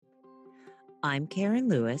I'm Karen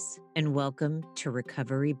Lewis, and welcome to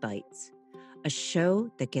Recovery Bites, a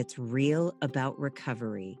show that gets real about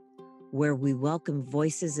recovery, where we welcome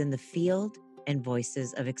voices in the field and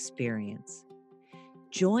voices of experience.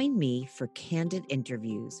 Join me for candid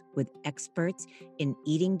interviews with experts in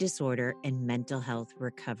eating disorder and mental health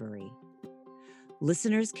recovery.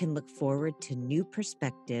 Listeners can look forward to new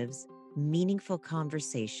perspectives, meaningful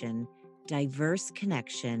conversation, diverse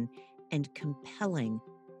connection, and compelling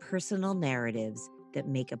personal narratives that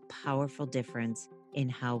make a powerful difference in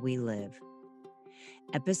how we live.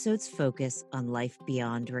 Episodes focus on life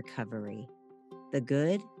beyond recovery, the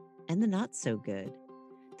good and the not so good,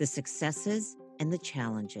 the successes and the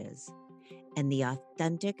challenges, and the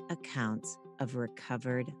authentic accounts of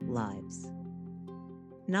recovered lives.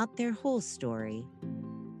 Not their whole story,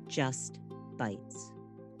 just bites.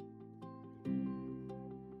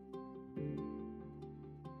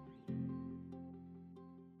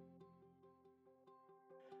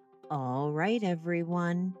 All right,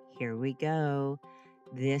 everyone, here we go.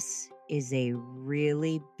 This is a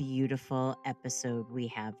really beautiful episode we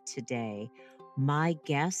have today. My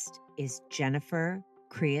guest is Jennifer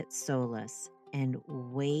Kriatsolis, and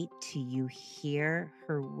wait till you hear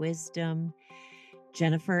her wisdom.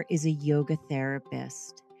 Jennifer is a yoga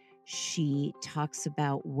therapist. She talks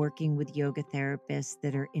about working with yoga therapists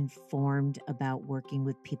that are informed about working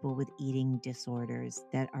with people with eating disorders,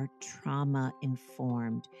 that are trauma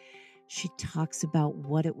informed. She talks about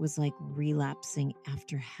what it was like relapsing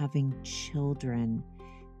after having children.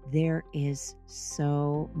 There is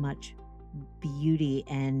so much beauty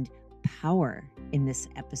and power in this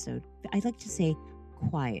episode. I like to say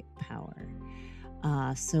quiet power.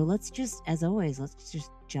 So let's just, as always, let's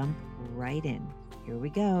just jump right in. Here we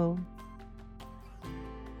go.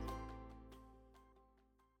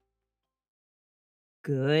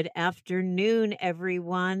 Good afternoon,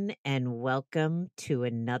 everyone, and welcome to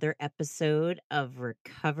another episode of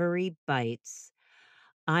Recovery Bites.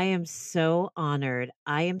 I am so honored.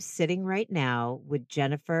 I am sitting right now with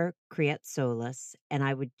Jennifer Kriatsolis, and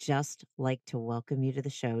I would just like to welcome you to the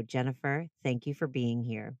show. Jennifer, thank you for being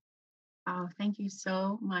here. Oh, thank you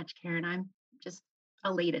so much, Karen. I'm just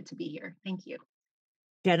elated to be here. Thank you.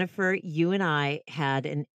 Jennifer, you and I had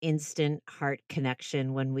an instant heart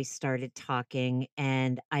connection when we started talking.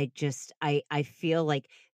 And I feel like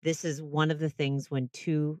this is one of the things when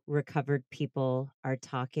two recovered people are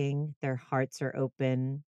talking, their hearts are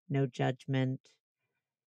open, no judgment,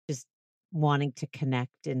 just wanting to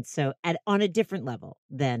connect. And so on a different level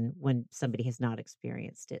than when somebody has not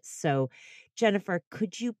experienced it. So Jennifer,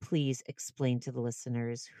 could you please explain to the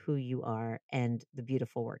listeners who you are and the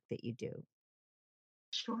beautiful work that you do?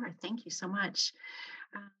 Sure. Thank you so much.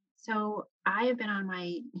 So, I have been on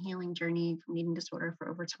my healing journey from eating disorder for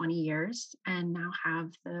over 20 years and now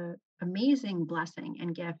have the amazing blessing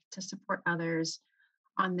and gift to support others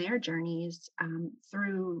on their journeys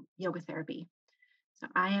through yoga therapy. So,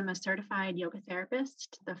 I am a certified yoga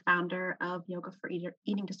therapist, the founder of Yoga for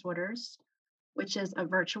Eating Disorders, which is a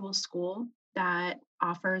virtual school that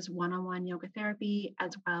offers one on one yoga therapy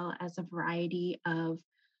as well as a variety of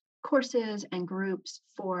courses and groups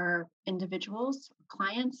for individuals,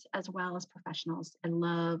 clients, as well as professionals. I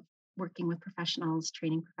love working with professionals,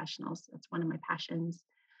 training professionals. That's one of my passions.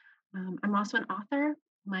 I'm also an author.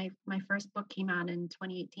 My first book came out in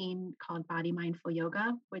 2018 called Body Mindful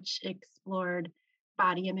Yoga, which explored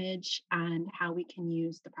body image and how we can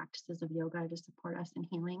use the practices of yoga to support us in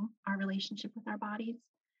healing our relationship with our bodies.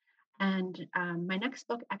 And my next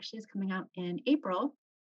book actually is coming out in April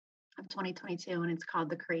of 2022, and it's called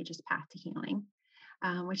The Courageous Path to Healing,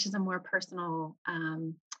 which is a more personal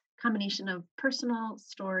combination of personal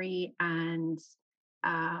story and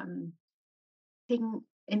um,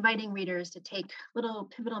 inviting readers to take little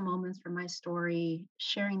pivotal moments from my story,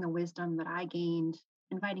 sharing the wisdom that I gained,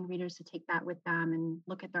 inviting readers to take that with them and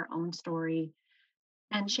look at their own story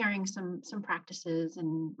and sharing some practices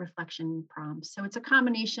and reflection prompts. So it's a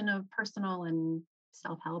combination of personal and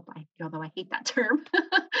self-help, although I hate that term.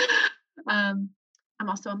 um, I'm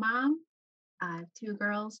also a mom, two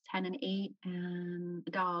girls, 10 and 8, and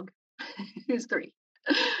a dog who's 3.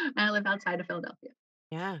 And I live outside of Philadelphia.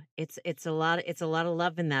 Yeah, it's a lot of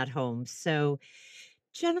love in that home. So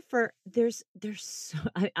Jennifer, there's so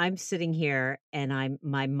I'm sitting here and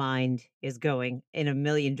my mind is going in a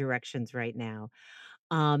million directions right now.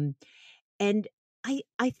 Um and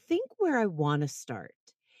I think where I want to start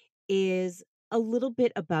is a little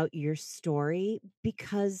bit about your story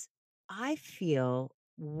because I feel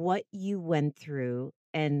what you went through,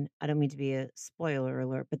 and I don't mean to be a spoiler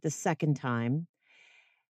alert, but the second time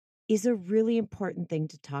is a really important thing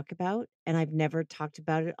to talk about. And I've never talked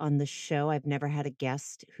about it on the show. I've never had a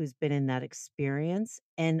guest who's been in that experience.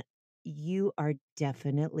 And you are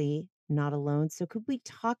definitely not alone. So, could we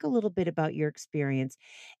talk a little bit about your experience?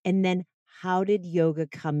 And then, how did yoga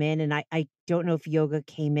come in? And I don't know if yoga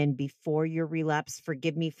came in before your relapse.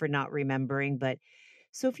 Forgive me for not remembering. But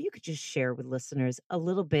so, if you could just share with listeners a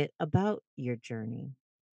little bit about your journey.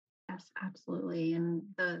 Yes, absolutely. And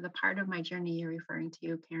the part of my journey you're referring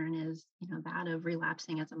to, Karen, is, that of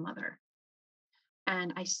relapsing as a mother.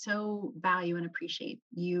 And I so value and appreciate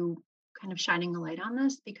you kind of shining a light on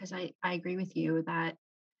this, because I agree with you that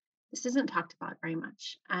this isn't talked about very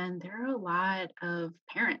much. And there are a lot of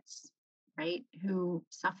parents, right, who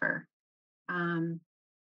suffer, um,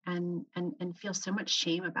 and feel so much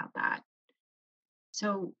shame about that.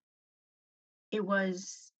 So it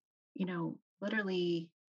was, literally,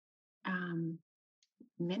 um,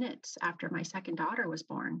 minutes after my second daughter was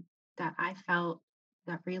born that I felt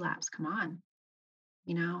that relapse come on,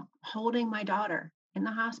 holding my daughter in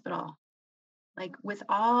the hospital, like with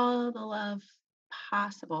all the love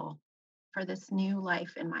possible for this new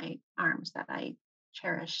life in my arms that I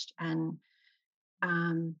cherished. And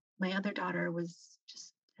my other daughter was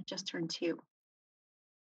had just turned 2,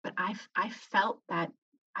 but I felt that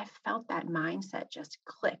mindset just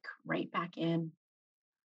click right back in,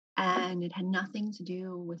 and it had nothing to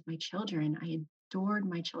do with my children. I adored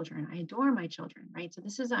my children. I adore my children, right? So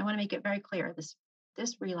I want to make it very clear.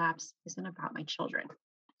 This relapse isn't about my children.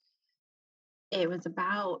 It was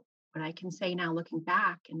about what I can say now, looking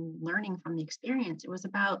back and learning from the experience. It was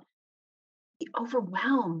about the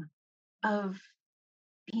overwhelm of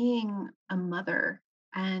being a mother,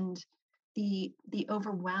 and the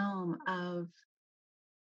overwhelm of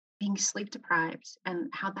being sleep deprived, and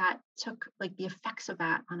how that took, like, the effects of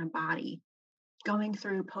that on a body, going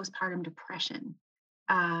through postpartum depression,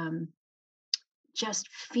 um, just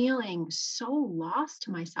feeling so lost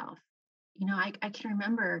to myself. I can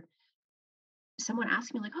remember someone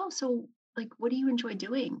asking me, like, oh, so, like, what do you enjoy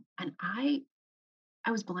doing? And I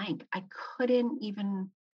was blank. I couldn't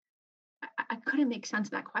make sense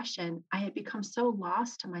of that question. I had become so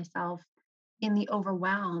lost to myself in the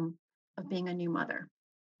overwhelm of being a new mother,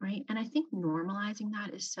 right? And I think normalizing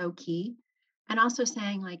that is so key. And also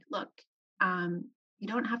saying, like, look, um, you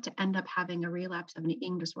don't have to end up having a relapse of an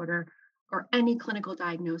eating disorder or any clinical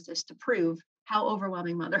diagnosis to prove how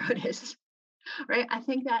overwhelming motherhood is, right? I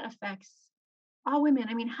think that affects all women.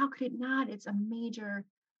 I mean, how could it not? It's a major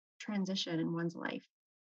transition in one's life.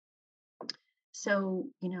 So,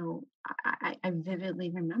 I vividly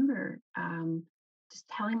remember, just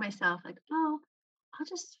telling myself, like, oh, I'll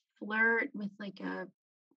just flirt with, like, a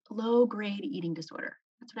low grade eating disorder.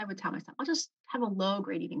 That's what I would tell myself. I'll just have a low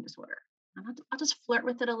grade eating disorder. And I'll just flirt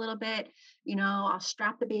with it a little bit. I'll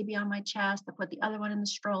strap the baby on my chest. I'll put the other one in the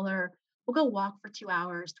stroller. We'll go walk for 2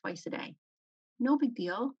 hours twice a day. No big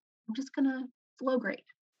deal. I'm just going to low grade,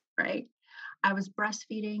 right? I was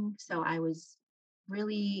breastfeeding. So I was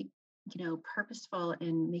really, purposeful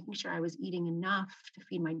in making sure I was eating enough to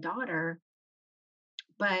feed my daughter.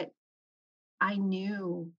 But I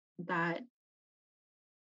knew that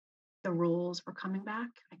the rules were coming back.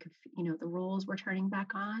 The rules were turning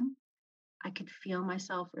back on. I could feel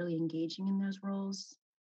myself really engaging in those rules.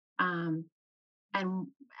 Um, and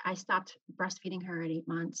I stopped breastfeeding her at 8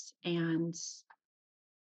 months, and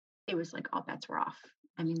it was like all bets were off.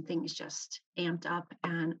 I mean, things just amped up,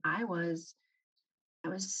 and I was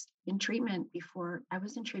in treatment before I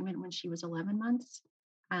was in treatment when she was 11 months,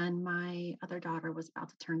 and my other daughter was about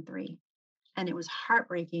to turn 3. And it was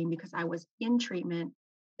heartbreaking because I was in treatment.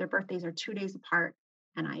 Their birthdays are 2 days apart,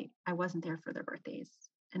 and I wasn't there for their birthdays.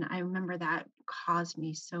 And I remember that caused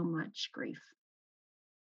me so much grief.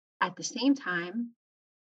 At the same time,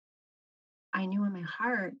 I knew in my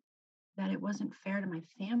heart that it wasn't fair to my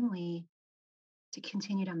family to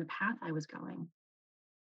continue down the path I was going.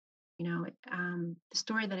 The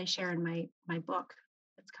story that I share in my book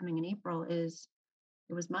that's coming in April is,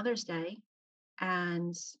 it was Mother's Day,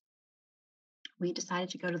 and we decided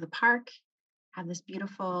to go to the park, have this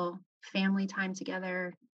beautiful family time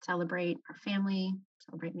together, celebrate our family,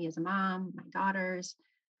 celebrate me as a mom, my daughters.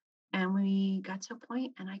 And we got to a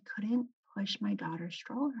point and I couldn't push my daughter's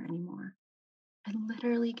stroller anymore. I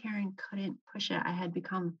literally, Karen, couldn't push it. I had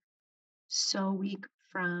become so weak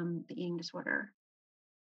from the eating disorder.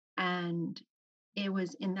 And it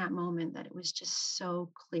was in that moment that it was just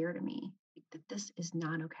so clear to me, like, that this is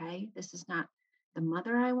not okay. This is not the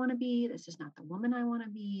mother I want to be. This is not the woman I want to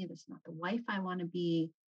be. This is not the wife I want to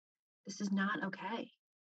be. This is not okay.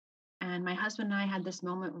 And my husband and I had this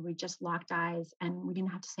moment where we just locked eyes and we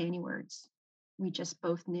didn't have to say any words. we just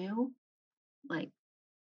both knew like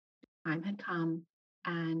time had come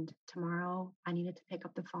and tomorrow I needed to pick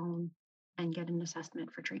up the phone and get an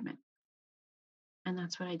assessment for treatment. And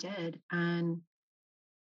that's what I did. And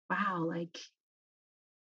wow, like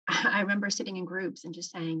I remember sitting in groups and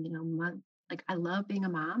just saying, like I love being a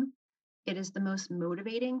mom. It is the most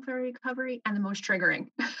motivating for recovery and the most triggering,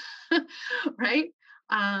 right?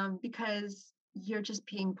 Because you're just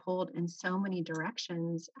being pulled in so many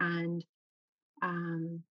directions. And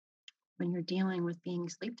um, when you're dealing with being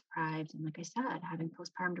sleep deprived, and like I said, having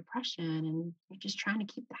postpartum depression, and you're just trying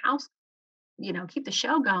to keep the house, keep the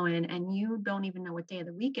show going, and you don't even know what day of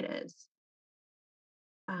the week it is.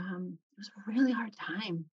 It was a really hard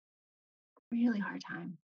time, really hard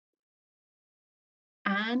time.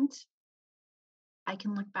 And I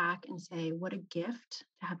can look back and say, what a gift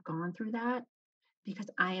to have gone through that because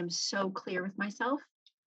I am so clear with myself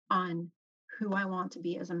on who I want to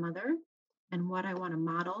be as a mother and what I want to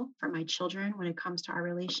model for my children when it comes to our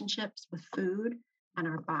relationships with food and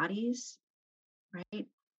our bodies, right?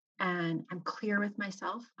 And I'm clear with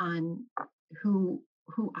myself on who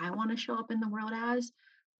I want to show up in the world as,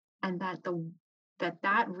 and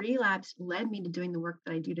that relapse led me to doing the work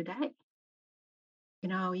that I do today.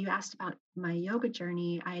 You asked about my yoga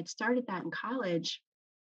journey. I had started that in college,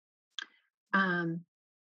 um,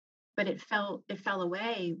 but it fell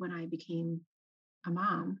away when I became a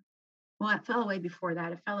mom. Well, it fell away before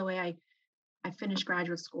that. It fell away. I finished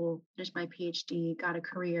graduate school, finished my PhD, got a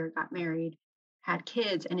career, got married, had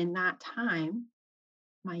kids, and in that time,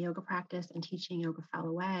 my yoga practice and teaching yoga fell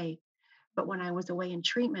away. But when I was away in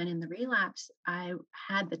treatment in the relapse, I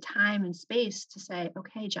had the time and space to say,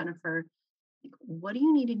 okay, Jennifer, like, what do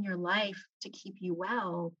you need in your life to keep you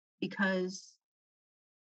well? Because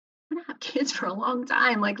I'm going to have kids for a long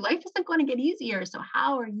time. Like life isn't going to get easier. So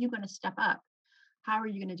how are you going to step up? How are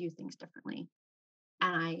you going to do things differently?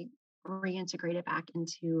 And I reintegrated back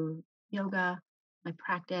into yoga, my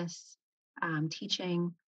practice,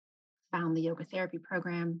 teaching, found the yoga therapy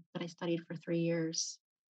program that I studied for 3 years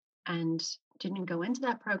and didn't go into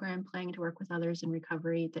that program planning to work with others in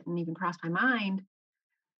recovery. It didn't even cross my mind.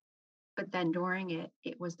 But then during it,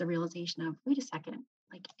 it was the realization of, wait a second,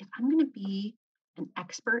 like if I'm going to be an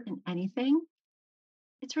expert in anything,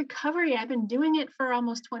 it's recovery. I've been doing it for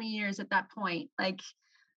almost 20 years at that point. Like,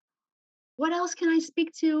 what else can I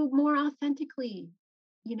speak to more authentically?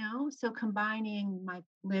 So combining my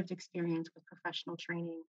lived experience with professional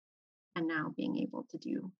training and now being able to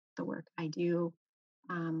do the work I do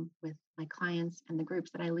with my clients and the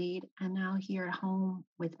groups that I lead, and now here at home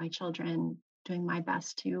with my children, doing my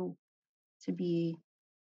best to be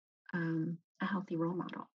a healthy role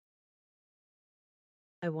model.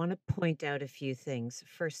 I want to point out a few things.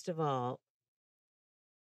 First of all,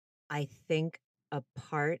 I think a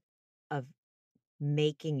part of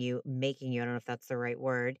making you, I don't know if that's the right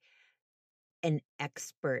word, an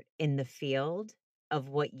expert in the field of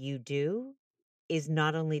what you do is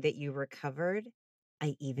not only that you recovered,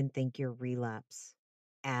 I even think your relapse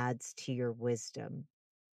adds to your wisdom.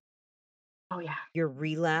 Oh yeah. Your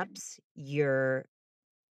relapse, I'm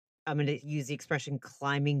going to use the expression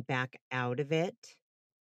climbing back out of it,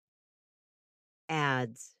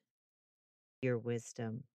 adds your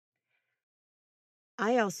wisdom.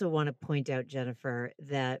 I also want to point out, Jennifer,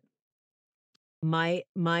 that my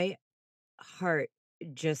heart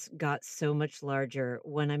just got so much larger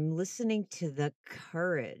when I'm listening to the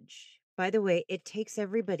courage. By the way, it takes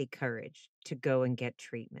everybody courage to go and get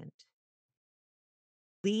treatment.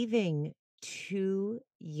 Leaving two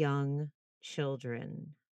young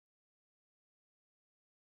children,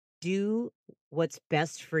 do what's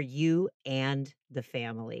best for you and the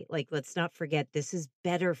family. Like, let's not forget this is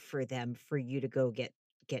better for them for you to go get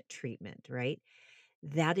treatment, right?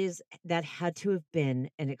 That had to have been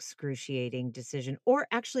an excruciating decision. Or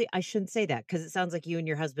actually, I shouldn't say that because it sounds like you and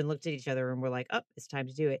your husband looked at each other and were like, "Oh, it's time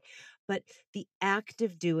to do it." But the act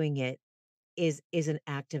of doing it is an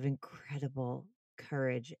act of incredible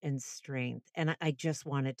courage and strength. And I just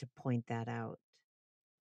wanted to point that out.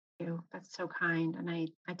 You. That's so kind. And I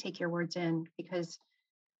take your words in because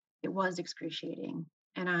it was excruciating.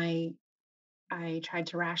 And I tried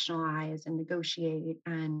to rationalize and negotiate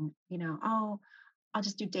and, oh, I'll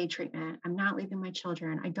just do day treatment. I'm not leaving my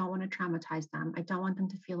children. I don't want to traumatize them. I don't want them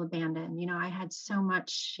to feel abandoned. I had so much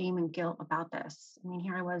shame and guilt about this. I mean,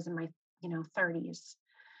 here I was in my, 30s.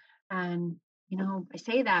 And, I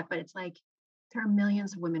say that, but it's like there are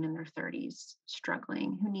millions of women in their 30s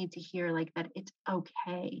struggling who need to hear like that it's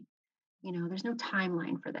okay. There's no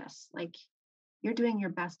timeline for this. Like you're doing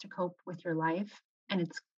your best to cope with your life. And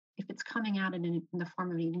if it's coming out in the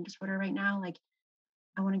form of an eating disorder right now, like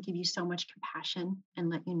I want to give you so much compassion and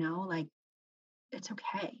let you know, like, it's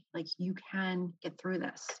okay. Like, you can get through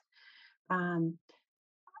this. Um,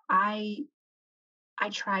 I I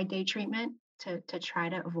tried day treatment to try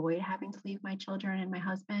to avoid having to leave my children and my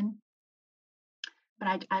husband,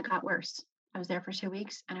 but I got worse. I was there for 2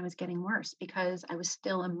 weeks and I was getting worse because I was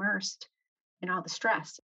still immersed in all the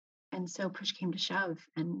stress. And so push came to shove,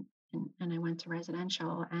 and I went to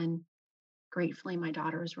residential, and gratefully my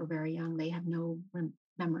daughters were very young. They have no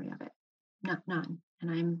memory of it, not none.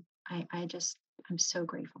 And I just I'm so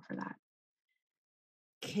grateful for that.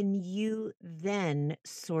 Can you then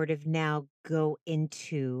sort of now go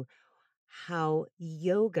into how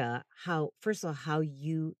yoga, how first of all, how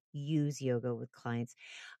you use yoga with clients?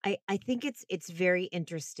 I think it's very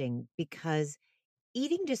interesting because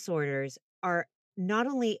eating disorders are not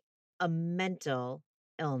only a mental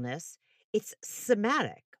illness, it's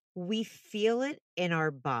somatic. We feel it in our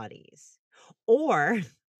bodies, or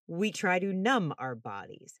we try to numb our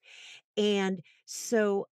bodies. And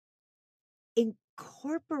so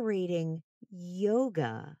incorporating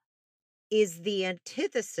yoga is the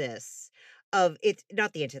antithesis of it's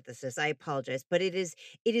not the antithesis, I apologize, but it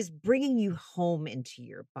is bringing you home into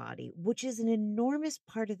your body, which is an enormous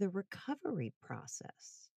part of the recovery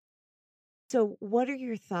process. So what are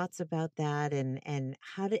your thoughts about that, and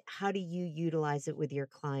how do you utilize it with your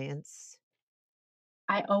clients?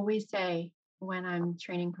 I always say when I'm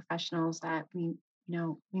training professionals that we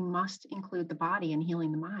must include the body in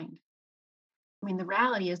healing the mind. I mean, the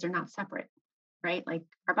reality is they're not separate, right? Like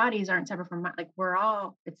our bodies aren't separate from like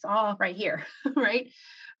it's all right here, right?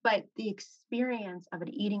 But the experience of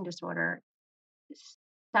an eating disorder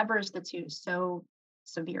severs the two so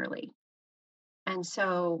severely. And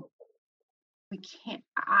so we can't,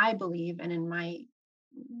 I believe, and in my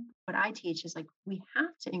what I teach is like we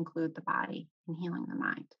have to include the body in healing the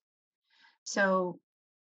mind. So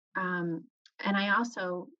um and I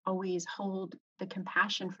also always hold the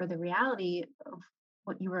compassion for the reality of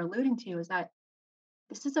what you were alluding to is that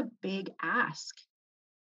this is a big ask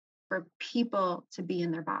for people to be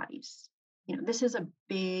in their bodies. This is a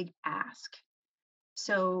big ask.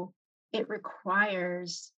 So it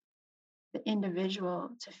requires the individual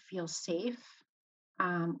to feel safe,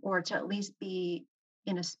 or to at least be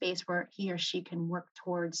in a space where he or she can work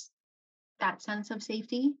towards that sense of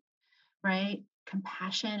safety, right?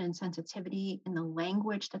 Compassion and sensitivity in the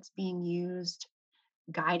language that's being used,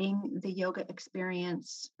 guiding the yoga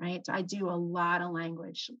experience, right? So I do a lot of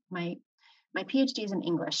language. My PhD is in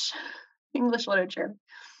English, English literature.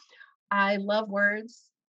 I love words,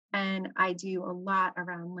 and I do a lot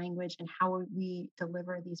around language and how we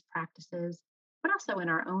deliver these practices, but also in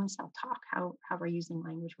our own self-talk, how we're using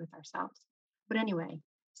language with ourselves. But anyway,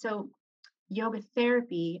 so yoga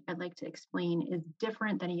therapy, I'd like to explain, is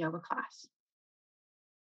different than a yoga class.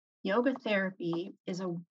 Yoga therapy is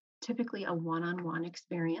a typically a one-on-one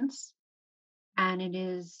experience, and it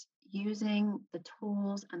is using the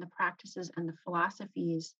tools and the practices and the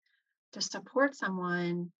philosophies to support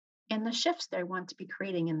someone in the shifts they want to be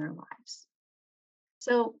creating in their lives.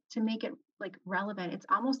 So to make it like relevant, it's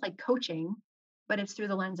almost like coaching, but it's through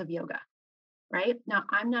the lens of yoga, right? Now,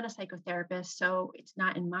 I'm not a psychotherapist, so it's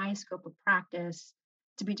not in my scope of practice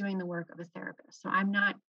to be doing the work of a therapist. So I'm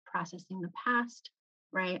not processing the past,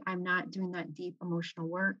 right? I'm not doing that deep emotional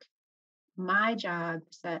work. My job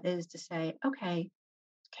is to say, okay,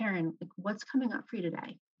 Karen, like, what's coming up for you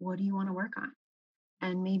today? What do you want to work on?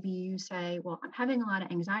 And maybe you say, well, I'm having a lot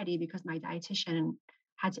of anxiety because my dietitian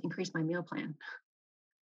had to increase my meal plan.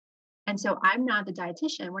 And so I'm not the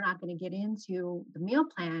dietitian. We're not going to get into the meal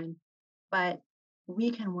plan, but we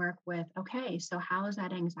can work with, okay, so how is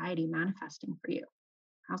that anxiety manifesting for you?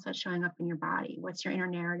 How's that showing up in your body? What's your inner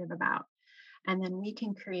narrative about? And then we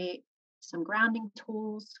can create some grounding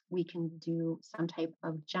tools. We can do some type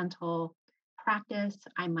of gentle practice.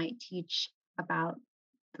 I might teach about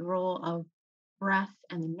the role of breath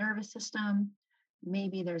and the nervous system.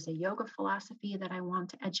 Maybe there's a yoga philosophy that I want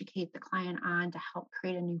to educate the client on to help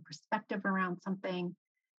create a new perspective around something,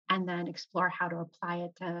 and then explore how to apply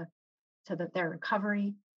it to their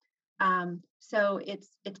recovery. So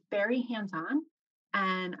it's very hands-on.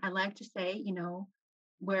 And I like to say,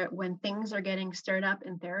 where when things are getting stirred up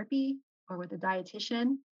in therapy or with a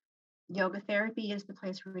dietitian, yoga therapy is the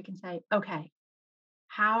place where we can say, okay,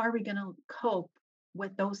 how are we going to cope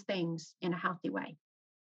with those things in a healthy way?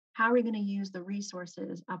 How are we going to use the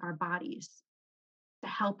resources of our bodies to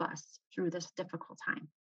help us through this difficult time?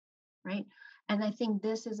 Right. And I think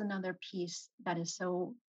this is another piece that is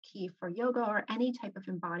so key for yoga or any type of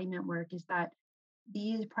embodiment work is that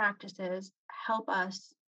these practices help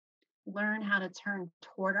us learn how to turn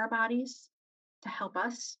toward our bodies to help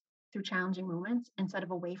us through challenging moments instead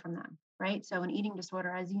of away from them, right? So, an eating disorder,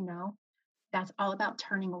 as you know, that's all about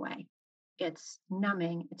turning away. It's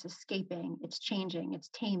numbing, it's escaping, it's changing, it's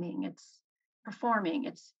taming, it's performing,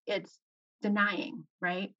 it's denying,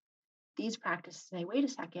 right? These practices say, wait a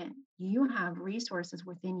second, you have resources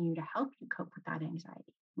within you to help you cope with that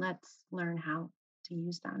anxiety. Let's learn how to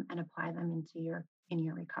use them and apply them into your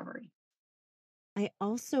recovery. I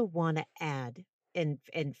also want to add, and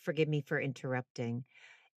forgive me for interrupting.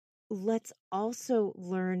 Let's also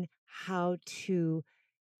learn how to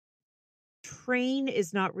train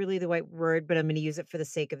is not really the right word, but I'm going to use it for the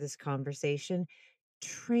sake of this conversation.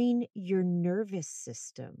 Train your nervous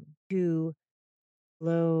system to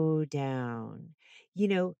slow down.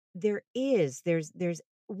 There's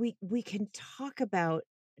we can talk about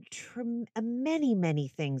many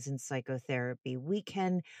things in psychotherapy. We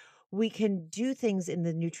can do things in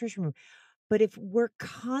the nutrition room, but if we're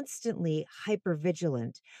constantly hyper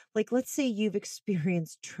vigilant, like let's say you've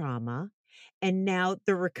experienced trauma and now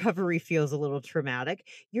the recovery feels a little traumatic,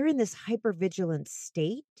 you're in this hyper vigilant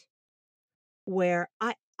state where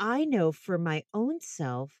I know for my own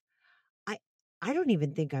self, I I don't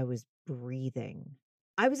even think I was breathing.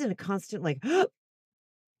 I was in a constant like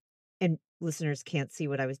and listeners can't see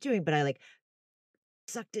what I was doing, but I like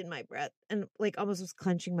sucked in my breath and like almost was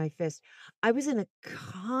clenching my fist. I was in a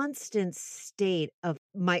constant state of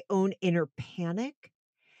my own inner panic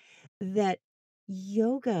that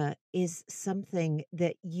yoga is something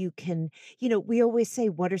that you can, we always say,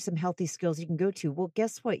 what are some healthy skills you can go to? Well,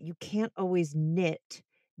 guess what? You can't always knit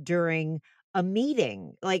during a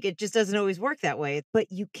meeting. Like it just doesn't always work that way,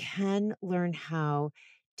 but you can learn how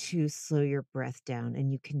to slow your breath down,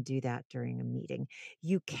 and you can do that during a meeting.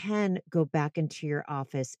 You can go back into your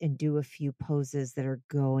office and do a few poses that are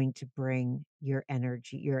going to bring your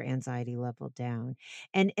energy, your anxiety level down.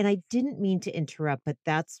 And I didn't mean to interrupt, but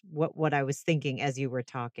that's what I was thinking as you were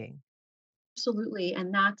talking. Absolutely.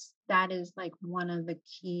 And that is like one of the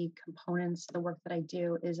key components of the work that I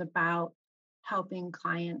do is about helping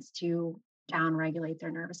clients to down regulate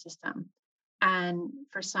their nervous system. And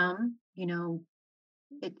for some,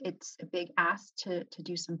 it's a big ask to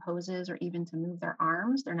do some poses or even to move their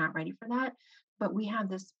arms. They're not ready for that. But we have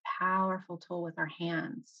this powerful tool with our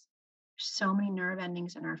hands. So many nerve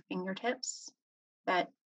endings in our fingertips that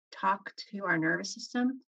talk to our nervous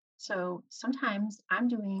system. So sometimes I'm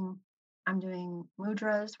doing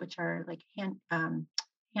mudras, which are like hand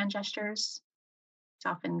gestures. It's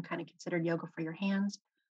often kind of considered yoga for your hands,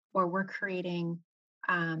 or we're creating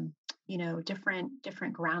different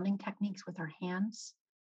grounding techniques with our hands.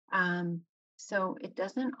 um, so it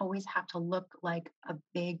doesn't always have to look like a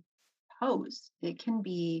big pose. It can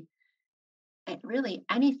be really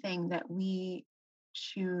anything that we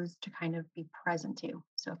choose to kind of be present to.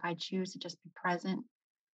 So if I choose to just be present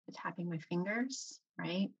to tapping my fingers,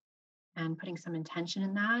 right, and putting some intention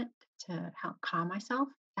in that to help calm myself,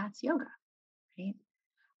 that's yoga, right?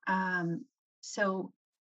 Um, so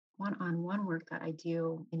one-on-one work that I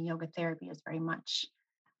do in yoga therapy is very much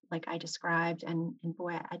like I described, and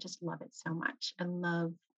boy, I just love it so much. I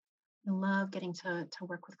love getting to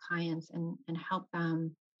work with clients and help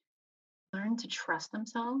them learn to trust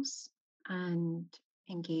themselves and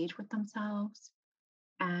engage with themselves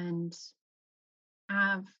and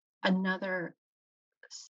have another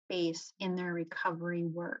space in their recovery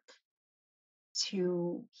work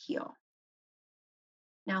to heal.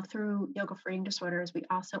 Now, through Yoga for Eating Disorders, we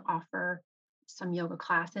also offer some yoga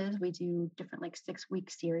classes. We do different, like 6 week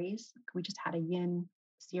series. We just had a yin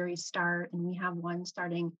series start, and we have one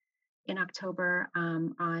starting in October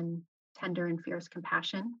on Tender and Fierce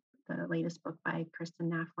Compassion, the latest book by Kristen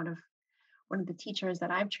Neff. One of the teachers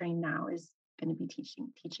that I've trained now is going to be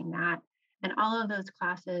teaching that. And all of those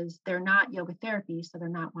classes, they're not yoga therapy, so they're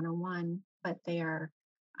not one-on-one, but they are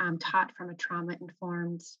taught from a trauma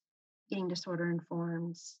informed, eating disorder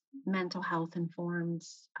informed, mental health informed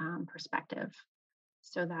perspective,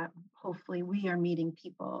 so that hopefully we are meeting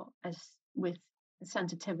people as with the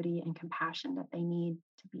sensitivity and compassion that they need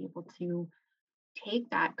to be able to take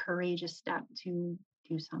that courageous step to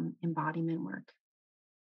do some embodiment work.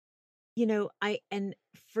 I and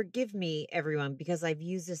forgive me everyone because I've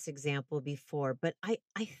used this example before, but I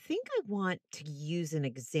think I want to use an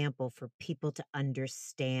example for people to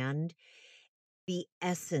understand the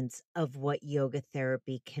essence of what yoga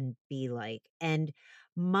therapy can be like. And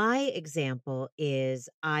my example is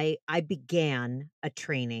I began a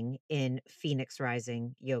training in Phoenix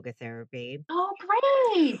Rising yoga therapy. Oh,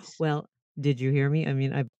 great. Well, did you hear me? I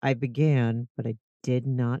mean, I began, but I did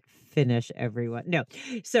not finish, everyone. No.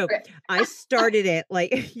 So Okay. I started it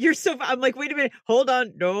like I'm like, wait a minute, hold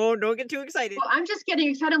on. No, don't get too excited. Well, I'm just getting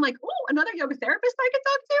excited. I'm like, oh, another yoga therapist I could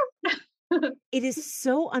talk to. It is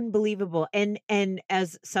so unbelievable, and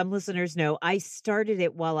as some listeners know, I started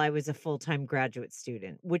it while I was a full-time graduate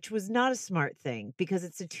student, which was not a smart thing because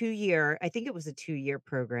it's a 2-year, I think it was a 2-year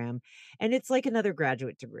program, and it's like another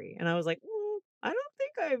graduate degree, and I was like, I don't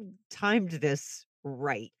think I've timed this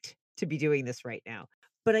right to be doing this right now."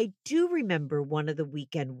 But I do remember one of the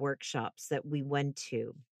weekend workshops that we went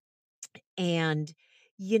to, and,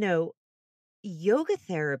 you know, yoga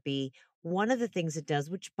therapy, one of the things it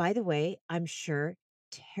does, which by the way, I'm sure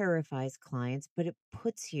terrifies clients, but it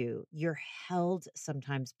puts you're held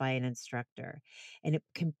sometimes by an instructor and it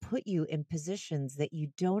can put you in positions that you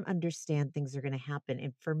don't understand things are going to happen.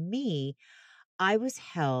 And for me, I was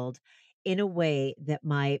held in a way that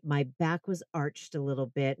my back was arched a little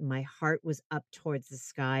bit, my heart was up towards the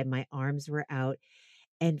sky, my arms were out,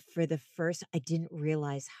 and for the first I didn't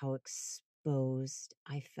realize how exposed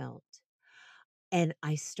I felt. And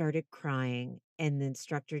I started crying, and the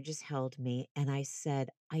instructor just held me, and I said,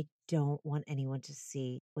 "I don't want anyone to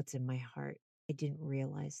see what's in my heart." I didn't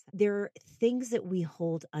realize that. There are things that we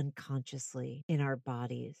hold unconsciously in our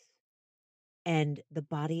bodies, and the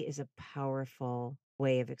body is a powerful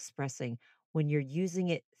way of expressing. When you're using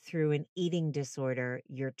it through an eating disorder,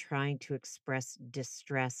 you're trying to express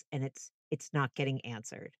distress, and it's not getting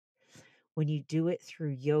answered. When you do it through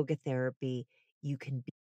yoga therapy, you can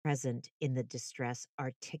be present in the distress,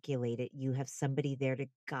 articulate it. You have somebody there to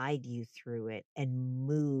guide you through it and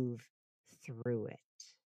move through it.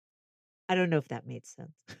 I don't know if that made sense.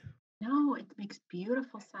 No, it makes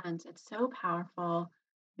beautiful sense. It's so powerful.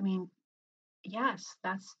 I mean, yes,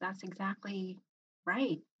 that's exactly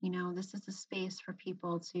right. This is a space for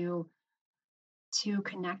people to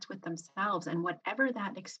connect with themselves and whatever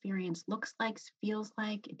that experience looks like, feels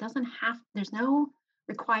like, it doesn't have there's no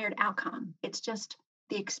required outcome. It's just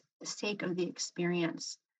the sake of the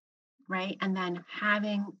experience, right? And then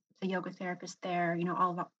having the yoga therapist there,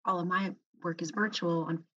 all of my work is virtual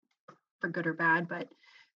and for good or bad, but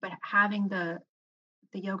having the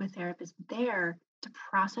yoga therapist there to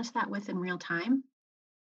process that with in real time,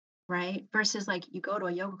 right? Versus like you go to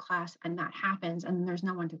a yoga class and that happens and there's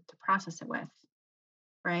no one to process it with,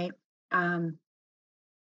 right? Um,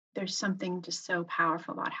 there's something just so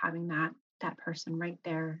powerful about having that person right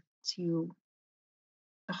there to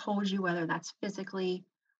hold you, whether that's physically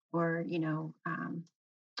or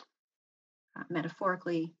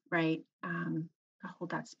metaphorically, right? To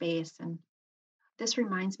hold that space. And this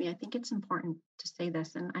reminds me, I think it's important to say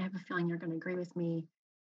this, and I have a feeling you're going to agree with me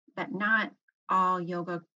that not all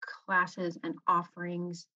yoga classes and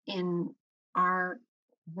offerings in our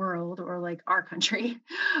world or like our country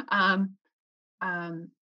um,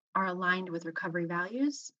 um, are aligned with recovery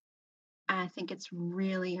values. And I think it's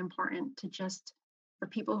really important to just, for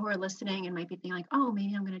people who are listening and might be thinking like, oh,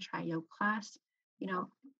 maybe I'm going to try a yoga class. You know,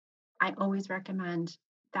 I always recommend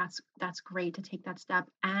that's great to take that step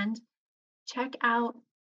and check out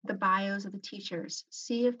the bios of the teachers.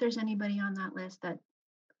 See if there's anybody on that list that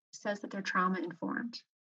says that they're trauma informed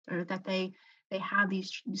or that they have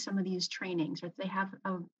these some of these trainings or they have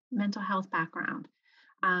a mental health background.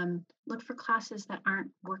 Look for classes that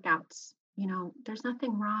aren't workouts. There's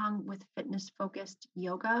nothing wrong with fitness focused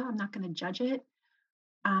yoga. I'm not going to judge it.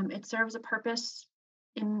 It serves a purpose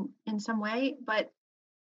in some way, but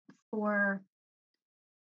for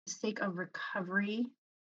the sake of recovery,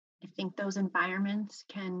 I think those environments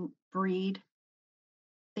can breed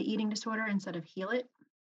the eating disorder instead of heal it.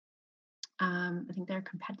 I think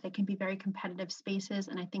they can be very competitive spaces,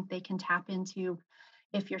 and I think they can tap into,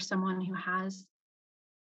 if you're someone who has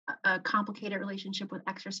a complicated relationship with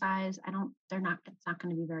exercise, it's not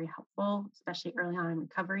going to be very helpful, especially early on in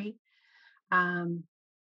recovery. Um,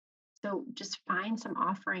 so just find some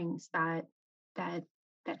offerings that that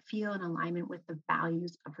feel in alignment with the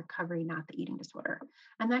values of recovery, not the eating disorder.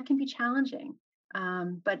 And that can be challenging.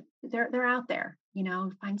 But they're out there.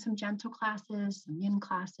 Find some gentle classes, some yin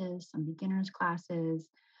classes, some beginners classes.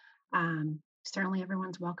 Certainly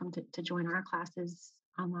everyone's welcome to join our classes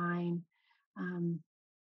online. Um,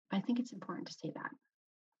 but I think it's important to say that.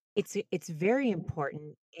 It's very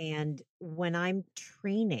important, and when I'm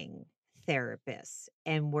training therapists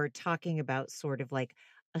and we're talking about sort of like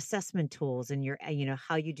assessment tools and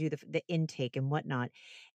how you do the intake and whatnot,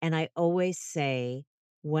 and I always say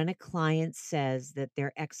when a client says that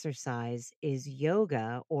their exercise is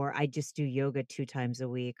yoga or I just do yoga 2 times a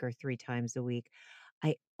week or 3 times a week,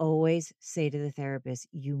 I always say to the therapist,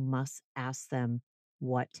 "You must ask them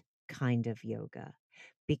what kind of yoga,"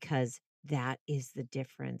 because that is the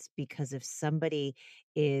difference. Because if somebody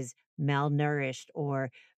is malnourished or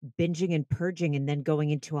binging and purging and then going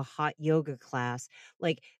into a hot yoga class,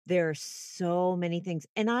 like there are so many things.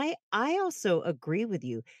 And I also agree with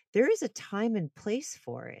you. There is a time and place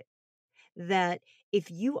for it, that if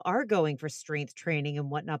you are going for strength training and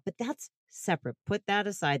whatnot, but that's separate. Put that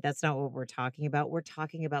aside. That's not what we're talking about. We're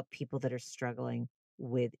talking about people that are struggling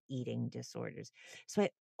with eating disorders. So I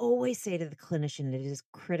always say to the clinician, it is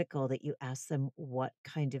critical that you ask them what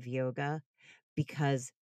kind of yoga,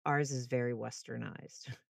 because ours is very westernized.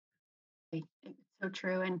 It's so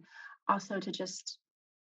true. And also to just,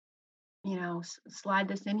 slide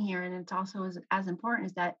this in here. And it's also as important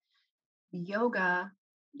is that yoga,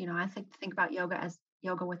 I think about yoga as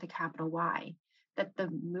yoga with a capital Y, that the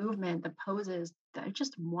movement, the poses, they're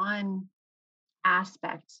just one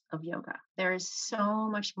aspect of yoga. There is so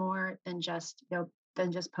much more than just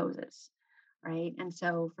than just poses, right? And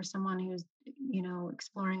so for someone who's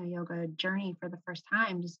exploring a yoga journey for the first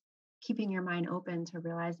time, just keeping your mind open to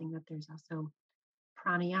realizing that there's also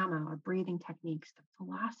pranayama or breathing techniques, the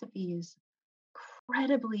philosophy is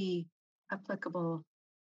incredibly applicable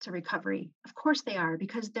to recovery. Of course they are,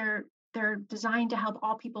 because they're designed to help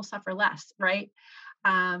all people suffer less, right?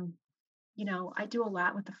 Um, I do a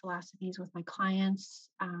lot with the philosophies with my clients,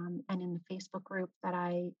 and in the Facebook group that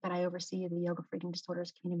I oversee, the Yoga for Eating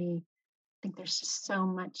Disorders community. I think there's just so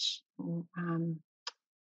much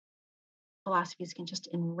philosophies can just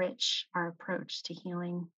enrich our approach to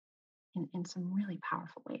healing in some really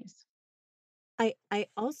powerful ways. I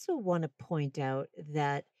also want to point out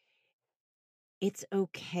that it's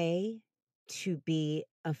okay to be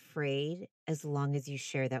afraid as long as you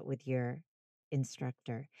share that with your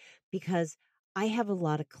instructor. Because I have a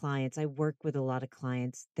lot of clients, I work with a lot of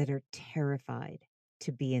clients that are terrified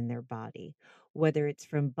to be in their body, whether it's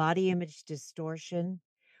from body image distortion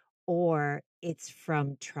or it's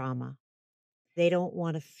from trauma. They don't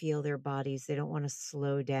want to feel their bodies, they don't want to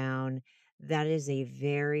slow down. That is a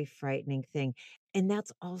very frightening thing. And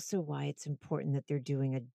that's also why it's important that they're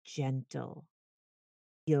doing a gentle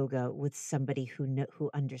yoga with somebody who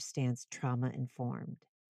understands trauma informed.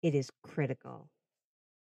 It is critical.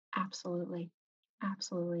 Absolutely.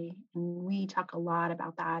 Absolutely. And we talk a lot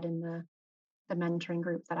about that in the mentoring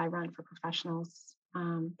group that I run for professionals.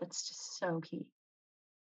 That's just so key.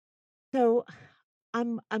 So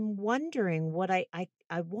I'm wondering what I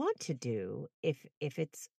want to do, if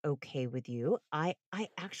it's okay with you. I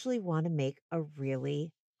actually want to make a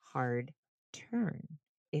really hard turn,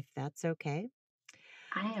 if that's okay.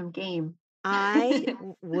 I am game.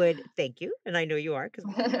 Would thank you, and I know you are,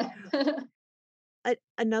 because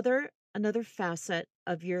another facet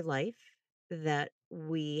of your life that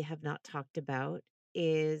we have not talked about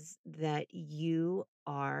is that you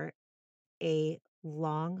are a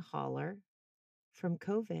long hauler from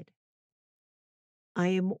COVID. I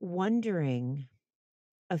am wondering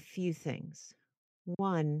a few things.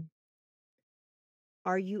 One,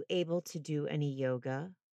 are you able to do any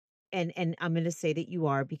yoga? And I'm going to say that you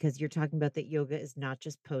are, because you're talking about that yoga is not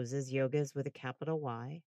just poses, yoga is with a capital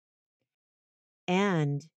Y.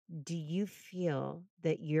 And do you feel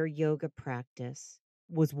that your yoga practice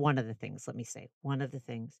was one of the things, let me say, one of the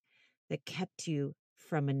things that kept you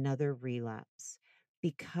from another relapse?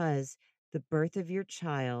 Because the birth of your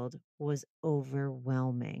child was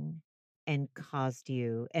overwhelming and caused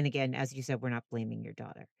you, and again, as you said, we're not blaming your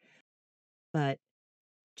daughter, but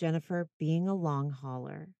Jennifer, being a long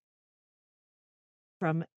hauler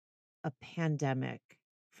from a pandemic,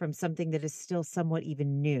 from something that is still somewhat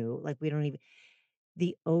even new, like we don't even,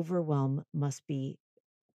 the overwhelm must be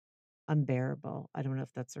unbearable. I don't know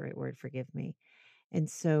if that's the right word, forgive me. And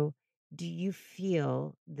so, do you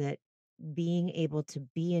feel that being able to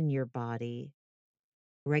be in your body,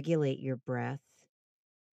 regulate your breath,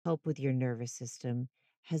 help with your nervous system,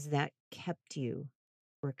 has that kept you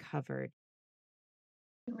recovered?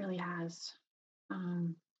 It really has.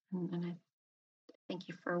 And I thank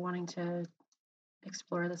you for wanting to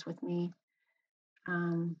explore this with me.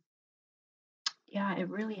 Um, yeah, it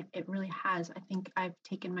really has. I think I've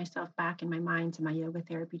taken myself back in my mind to my yoga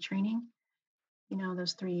therapy training,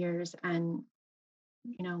 those 3 years, and,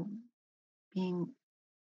 you know, being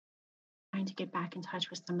trying to get back in touch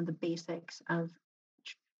with some of the basics of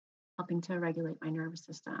tr- helping to regulate my nervous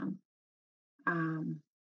system. Um,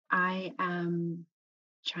 I am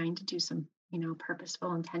trying to do some,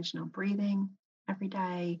 purposeful, intentional breathing every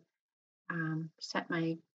day, set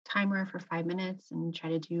my timer for 5 minutes and try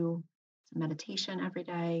to do some meditation every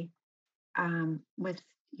day, with,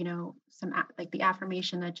 like the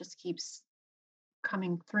affirmation that just keeps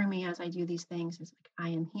coming through me as I do these things is like, I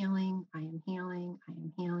am healing, I am healing, I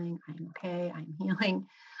am healing, I am okay, I am healing.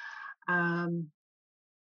 Um,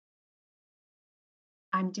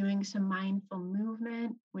 I'm doing some mindful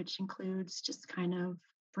movement, which includes just kind of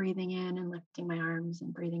breathing in and lifting my arms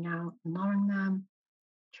and breathing out and lowering them,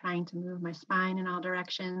 trying to move my spine in all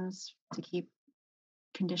directions to keep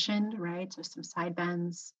conditioned, right? So some side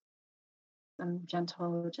bends, some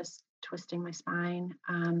gentle, just twisting my spine.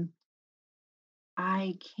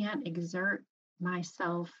 I can't exert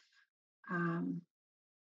myself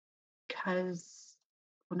because,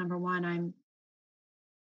 well, number one, I'm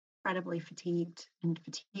incredibly fatigued, and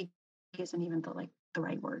fatigue isn't even the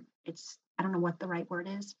right word. It's I don't know what the right word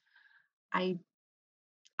is. I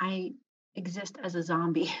I exist as a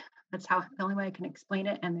zombie. That's how the only way I can explain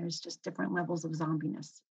it. And there's just different levels of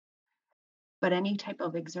zombiness. But any type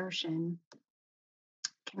of exertion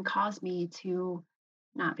can cause me to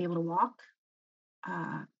not be able to walk.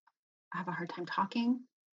 I have a hard time talking.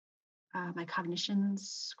 My cognition's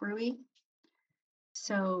screwy.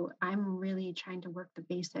 So I'm really trying to work the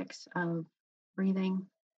basics of breathing,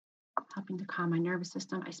 helping to calm my nervous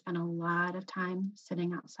system. I spend a lot of time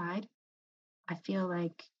sitting outside. I feel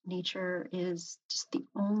like nature is just the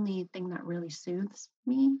only thing that really soothes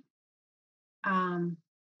me. Um,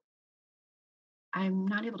 I'm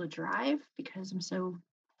not able to drive because I'm so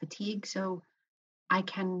fatigued. So I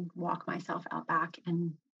can walk myself out back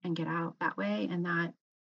and get out that way, and that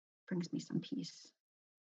brings me some peace.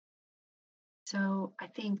 So I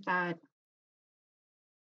think that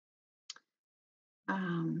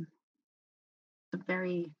um, it's a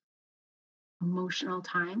very emotional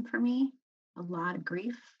time for me. A lot of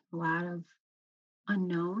grief, a lot of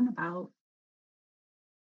unknown about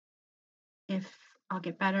if I'll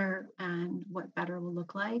get better and what better will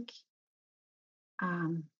look like.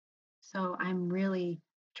 Um, so I'm really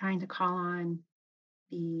trying to call on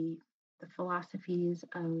the the philosophies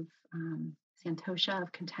of Santosha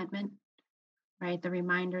of contentment, right? The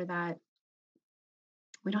reminder that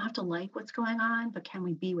we don't have to like what's going on, but can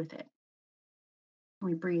we be with it? Can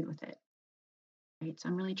we breathe with it? Right. So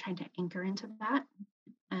I'm really trying to anchor into that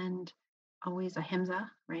and always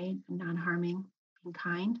ahimsa, right? Non-harming, being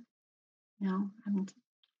kind. I'm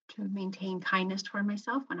to maintain kindness toward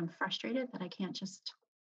myself when I'm frustrated that I can't just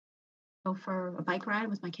go for a bike ride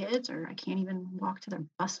with my kids or I can't even walk to their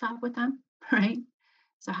bus stop with them, right?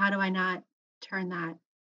 So how do I not turn that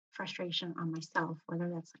frustration on myself,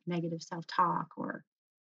 whether that's like negative self-talk or,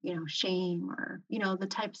 shame or, the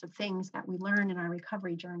types of things that we learn in our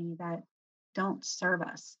recovery journey that don't serve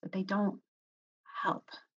us, that they don't help.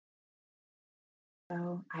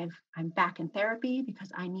 So I'm back in therapy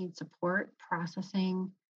because I need support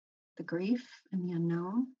processing the grief and the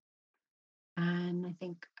unknown. And I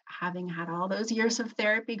think having had all those years of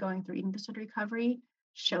therapy going through eating disorder recovery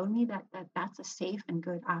showed me that that's a safe and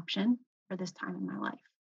good option for this time in my life.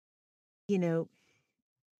 You know,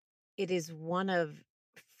 it is one of,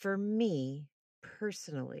 for me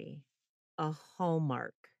personally, a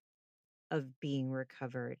hallmark of being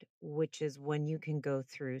recovered, which is when you can go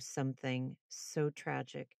through something so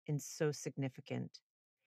tragic and so significant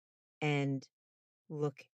and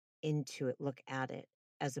look into it, look at it,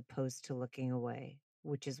 as opposed to looking away,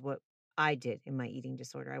 which is what I did in my eating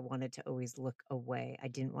disorder. I wanted to always look away. I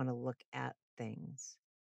didn't want to look at things.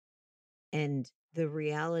 And the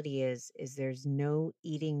reality is there's no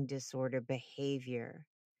eating disorder behavior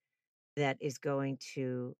that is going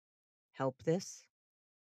to help this.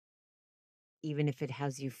 Even if it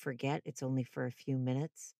has you forget, it's only for a few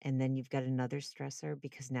minutes, and then you've got another stressor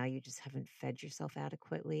because now you just haven't fed yourself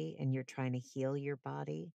adequately and you're trying to heal your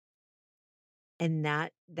body. And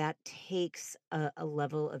that takes a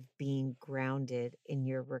level of being grounded in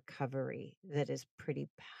your recovery that is pretty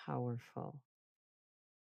powerful.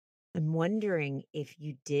 I'm wondering if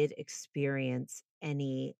you did experience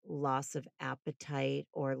any loss of appetite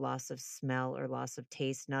or loss of smell or loss of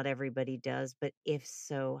taste. Not everybody does, but if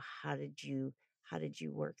so, how did you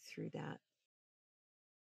work through that?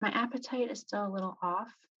 My appetite is still a little off,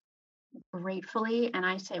 gratefully. And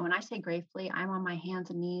when I say gratefully, I'm on my hands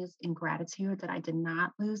and knees in gratitude that I did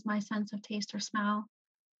not lose my sense of taste or smell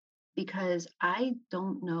because I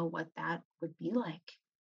don't know what that would be like.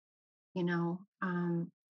 You know,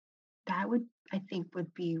 that would, I think,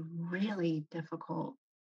 would be really difficult.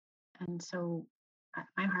 And so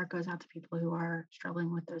my heart goes out to people who are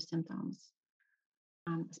struggling with those symptoms,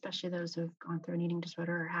 especially those who've gone through an eating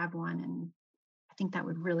disorder or have one. And I think that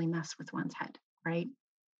would really mess with one's head, right?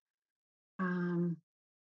 Um,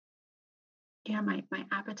 yeah, my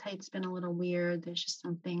appetite's been a little weird. There's just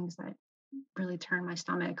some things that really turn my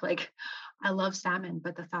stomach. Like I love salmon,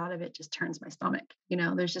 but the thought of it just turns my stomach.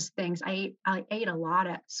 There's just things I ate a lot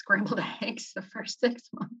of scrambled eggs the first 6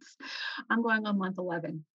 months. I'm going on month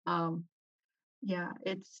 11. Yeah,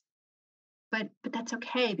 but that's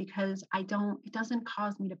okay because it doesn't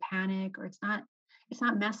cause me to panic, or it's not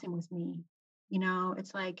messing with me.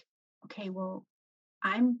 It's like, okay, well,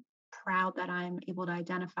 I'm proud that I'm able to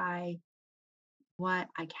identify what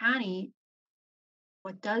I can eat,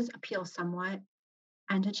 what does appeal somewhat,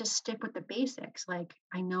 and to just stick with the basics. Like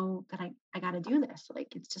I know that I got to do this.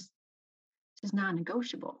 Like it's just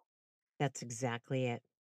non-negotiable. That's exactly it.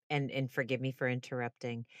 And forgive me for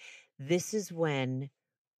interrupting. This is when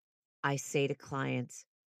I say to clients,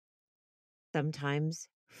 sometimes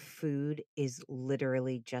food is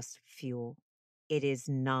literally just fuel. It is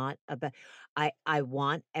not about I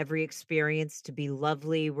want every experience to be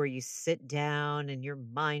lovely where you sit down and you're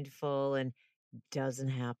mindful and doesn't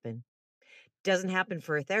happen. Doesn't happen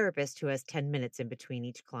for a therapist who has 10 minutes in between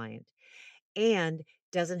each client. And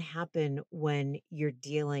doesn't happen when you're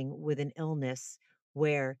dealing with an illness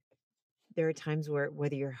where there are times where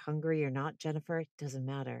whether you're hungry or not, Jennifer, it doesn't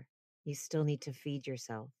matter. You still need to feed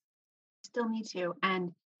yourself. Still need to.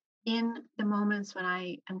 And in the moments when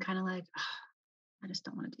I am kind of like, "Ugh, I just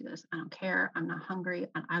don't want to do this. I don't care. I'm not hungry.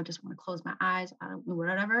 I just want to close my eyes.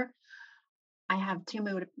 Whatever. I have two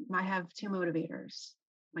motivators.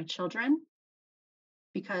 My children,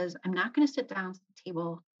 because I'm not going to sit down at the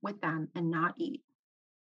table with them and not eat.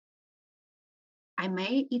 I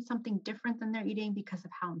may eat something different than they're eating because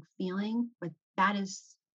of how I'm feeling, but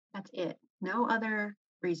that's it. No other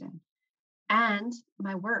reason. And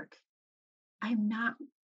my work. I'm not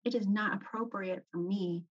it is not appropriate for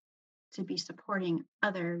me to be supporting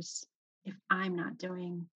others if I'm not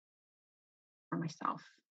doing for myself.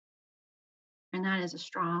 And that is a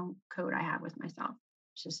strong code I have with myself.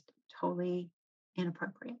 It's just totally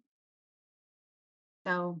inappropriate.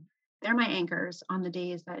 So they're my anchors on the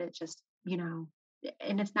days that it just,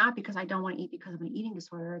 and it's not because I don't want to eat because of an eating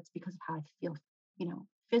disorder. It's because of how I feel,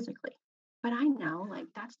 physically. But I know like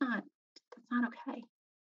that's not okay.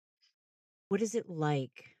 What is it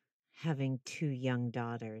like having two young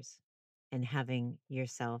daughters and having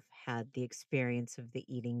yourself had the experience of the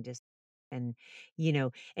eating dis and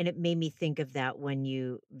and it made me think of that when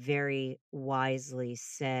you very wisely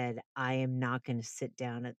said, I am not going to sit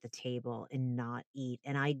down at the table and not eat.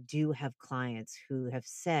 And I do have clients who have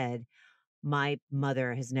said, my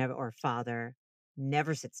mother has never, or father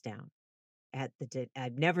never sits down at the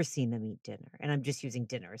I've never seen them eat dinner, and I'm just using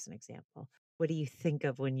dinner as an example. What do you think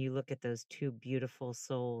of when you look at those two beautiful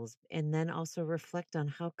souls and then also reflect on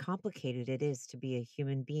how complicated it is to be a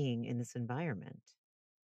human being in this environment?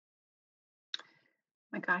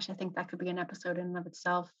 My gosh, I think that could be an episode in and of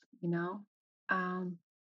itself, you know? Um,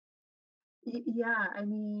 yeah, I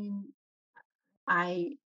mean,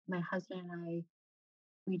 I, my husband and I,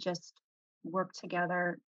 we just work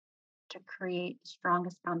together to create the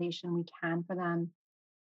strongest foundation we can for them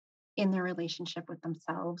in their relationship with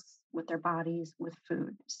themselves, with their bodies, with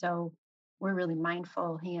food. So we're really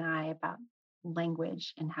mindful, he and I, about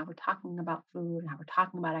language and how we're talking about food and how we're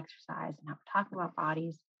talking about exercise and how we're talking about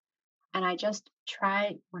bodies. And I just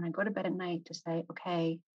try when I go to bed at night to say,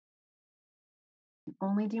 okay,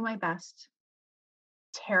 only do my best.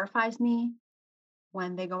 Terrifies me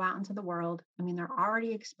when they go out into the world. I mean, they're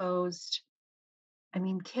already exposed. I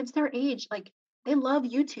mean, kids their age, like they love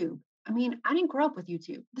YouTube. I mean, I didn't grow up with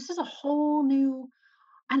YouTube. This is a whole new,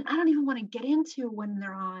 and I don't even want to get into when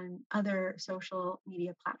they're on other social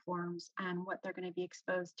media platforms and what they're going to be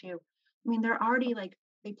exposed to. I mean, they're already like,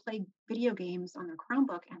 they play video games on their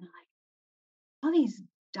Chromebook and they're like, all these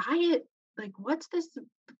diet, like, what's this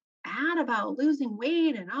ad about losing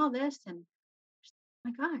weight and all this? And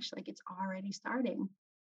my gosh, like it's already starting.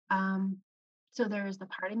 Um, so there's the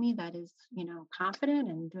part of me that is, confident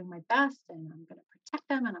and doing my best, and I'm going to protect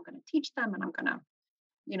them, and I'm going to teach them, and I'm going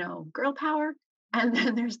to, girl power. And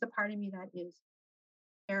then there's the part of me that is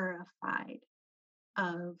terrified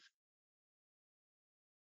of,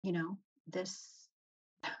 you know, this.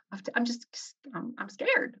 I'm just, I'm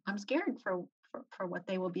scared. I'm scared for what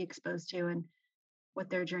they will be exposed to and what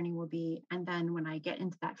their journey will be. And then when I get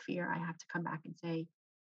into that fear, I have to come back and say,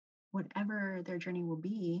 whatever their journey will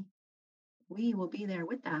be, we will be there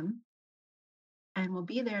with them, and we'll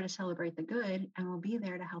be there to celebrate the good, and we'll be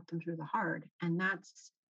there to help them through the hard. And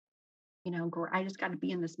that's, I just got to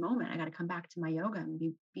be in this moment. I got to come back to my yoga and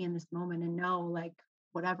be in this moment and know like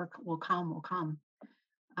whatever will come.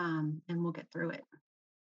 And we'll get through it.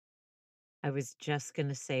 I was just going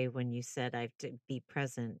to say when you said I have to be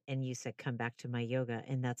present and you said come back to my yoga,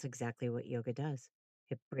 and that's exactly what yoga does.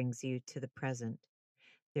 It brings you to the present.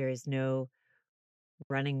 There is no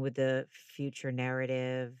running with the future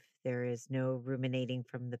narrative. There is no ruminating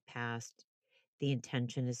from the past. The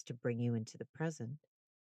intention is to bring you into the present.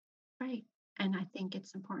 Right. And I think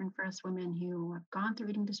it's important for us women who have gone through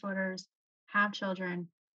eating disorders, have children,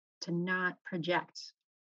 to not project.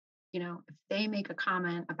 If they make a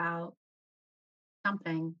comment about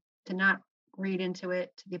something, to not read into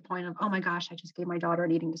it to the point of, oh my gosh, I just gave my daughter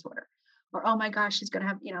an eating disorder. Or, oh my gosh, she's going to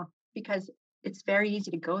have, because it's very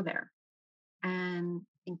easy to go there. And I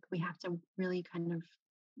think we have to really kind of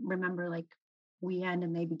remember, like, we end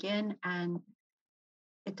and they begin. And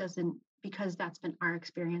it doesn't, because that's been our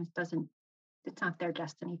experience, it's not their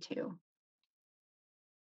destiny too.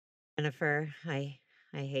 Jennifer, I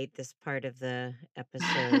hate this part of the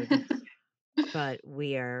episode, but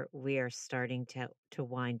we are starting to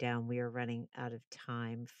wind down. We are running out of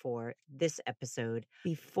time for this episode.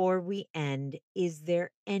 Before we end, is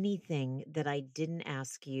there anything that I didn't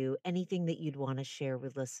ask you, anything that you'd want to share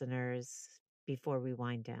with listeners before we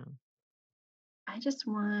wind down? I just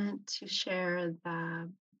want to share a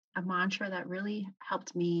mantra that really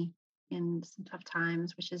helped me in some tough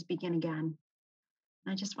times, which is begin again.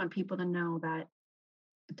 And I just want people to know that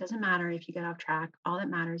it doesn't matter if you get off track. All that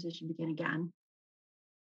matters is you begin again.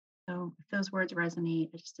 So if those words resonate,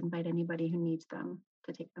 I just invite anybody who needs them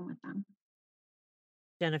to take them with them.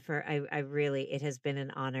 Jennifer, I really, it has been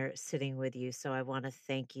an honor sitting with you. So I want to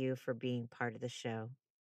thank you for being part of the show.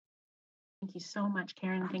 Thank you so much,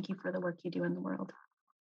 Karen. Thank you for the work you do in the world.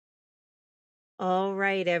 All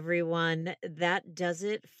right, everyone. That does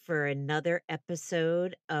it for another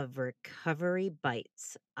episode of Recovery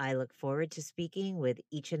Bites. I look forward to speaking with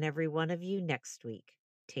each and every one of you next week.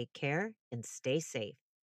 Take care and stay safe.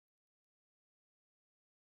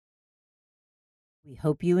 We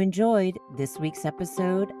hope you enjoyed this week's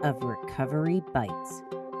episode of Recovery Bites.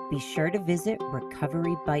 Be sure to visit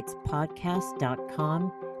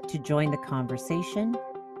recoverybitespodcast.com to join the conversation,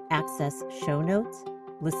 access show notes,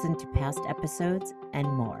 listen to past episodes, and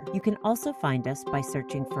more. You can also find us by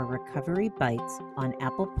searching for Recovery Bites on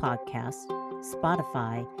Apple Podcasts,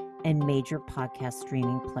 Spotify, and major podcast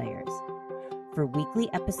streaming players. For weekly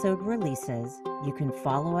episode releases, you can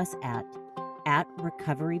follow us at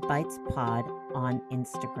Recovery Bites Pod on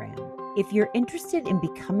Instagram. If you're interested in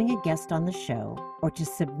becoming a guest on the show or to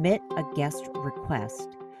submit a guest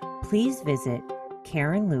request, please visit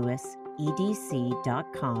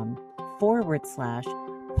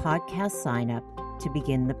KarenLewisEDC.com/podcast sign up to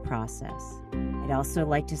begin the process. I'd also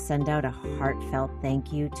like to send out a heartfelt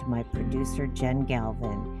thank you to my producer, Jen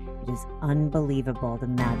Galvin. It is unbelievable the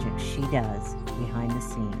magic she does behind the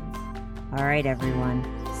scenes. All right, everyone.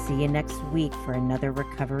 See you next week for another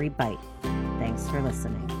Recovery Bite. Thanks for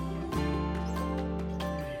listening.